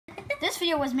This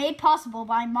video was made possible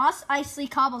by Moss Eisley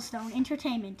Cobblestone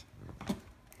Entertainment.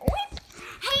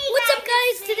 What's up,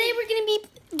 guys? Today we're gonna be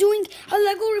doing a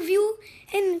Lego review,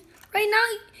 and right now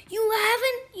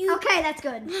Okay, that's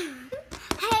good.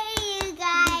 Hey, you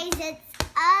guys, it's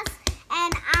us,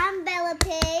 and I'm Bella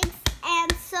Pigs,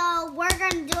 and so we're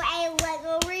gonna do a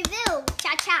Lego review.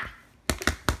 Cha-cha.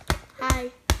 Hi.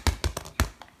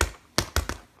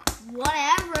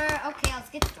 Whatever. Okay, let's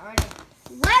get started.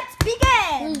 Let's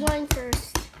begin. Who's going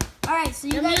first? All right, so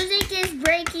you The guys. music is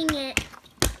breaking it.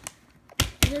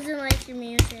 He doesn't like your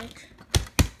music.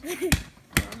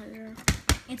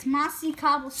 It's Mossy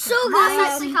Cobblestone. So, Moss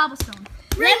guys, Eisley Cobblestone.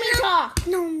 Let me talk.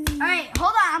 No. All right,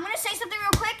 hold on. I'm gonna say something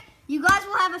real quick. You guys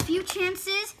will have a few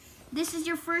chances. This is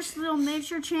your first little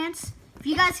miniature chance. If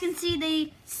you guys can see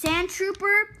the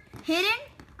Sandtrooper hidden,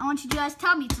 I want you guys to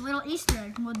tell me. It's a little Easter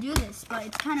egg. We'll do this, but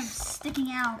it's kind of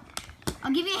sticking out.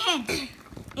 I'll give you a hint.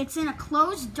 It's in a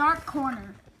closed, dark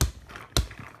corner.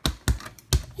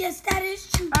 Yes, that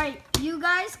is true. All right, you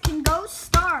guys can go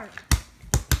start.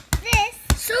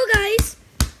 So, guys,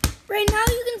 right now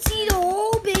you can see the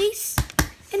whole base,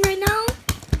 and right now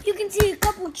you can see a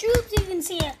couple troops. You can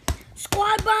see a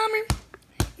squad bomber,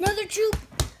 another troop,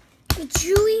 a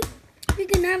Chewie. You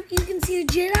can see a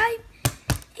Jedi,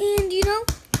 and you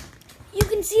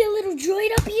can see a little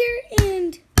droid up here,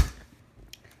 and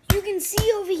you can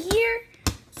see over here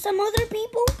some other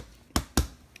people,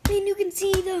 and you can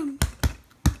see the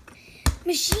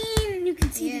machine, and you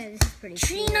can see the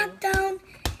tree knocked down.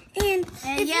 And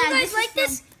if you guys like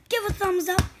this, give a thumbs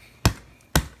up.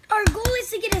 Our goal is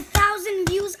to get 1,000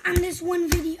 views on this one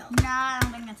video. Nah, I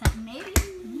don't think that's happening. Maybe.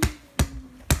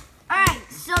 Alright,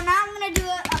 so now I'm going to do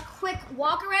a quick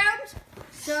walk around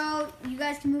so you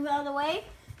guys can move out of the way.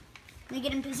 They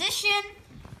get in position.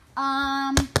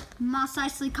 Moss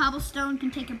Eisley Cobblestone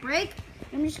can take a break.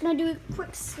 I'm just going to do a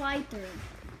quick slide through.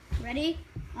 Ready?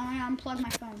 I'm going to unplug my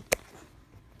phone.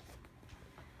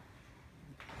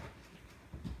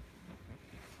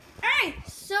 Alright,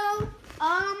 so,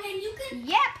 And you can,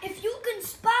 if you can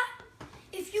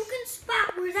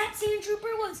spot where that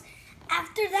Sandtrooper was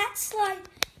after that slide,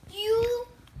 you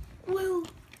will,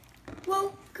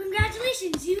 well,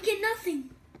 congratulations, you get nothing.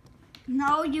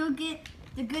 No, you'll get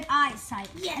the good eyesight.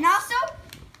 Yes. And also,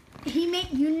 you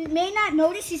may not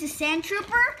notice he's a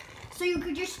Sandtrooper, so you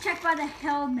could just check by the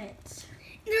helmet.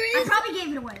 I probably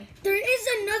gave it away. There is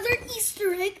another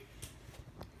Easter egg.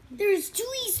 There is 2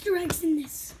 Easter eggs in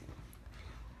this.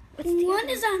 One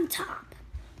is on top.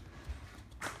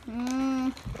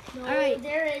 All right.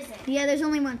 There isn't. Yeah, there's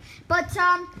only one. But,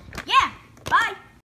 yeah, bye.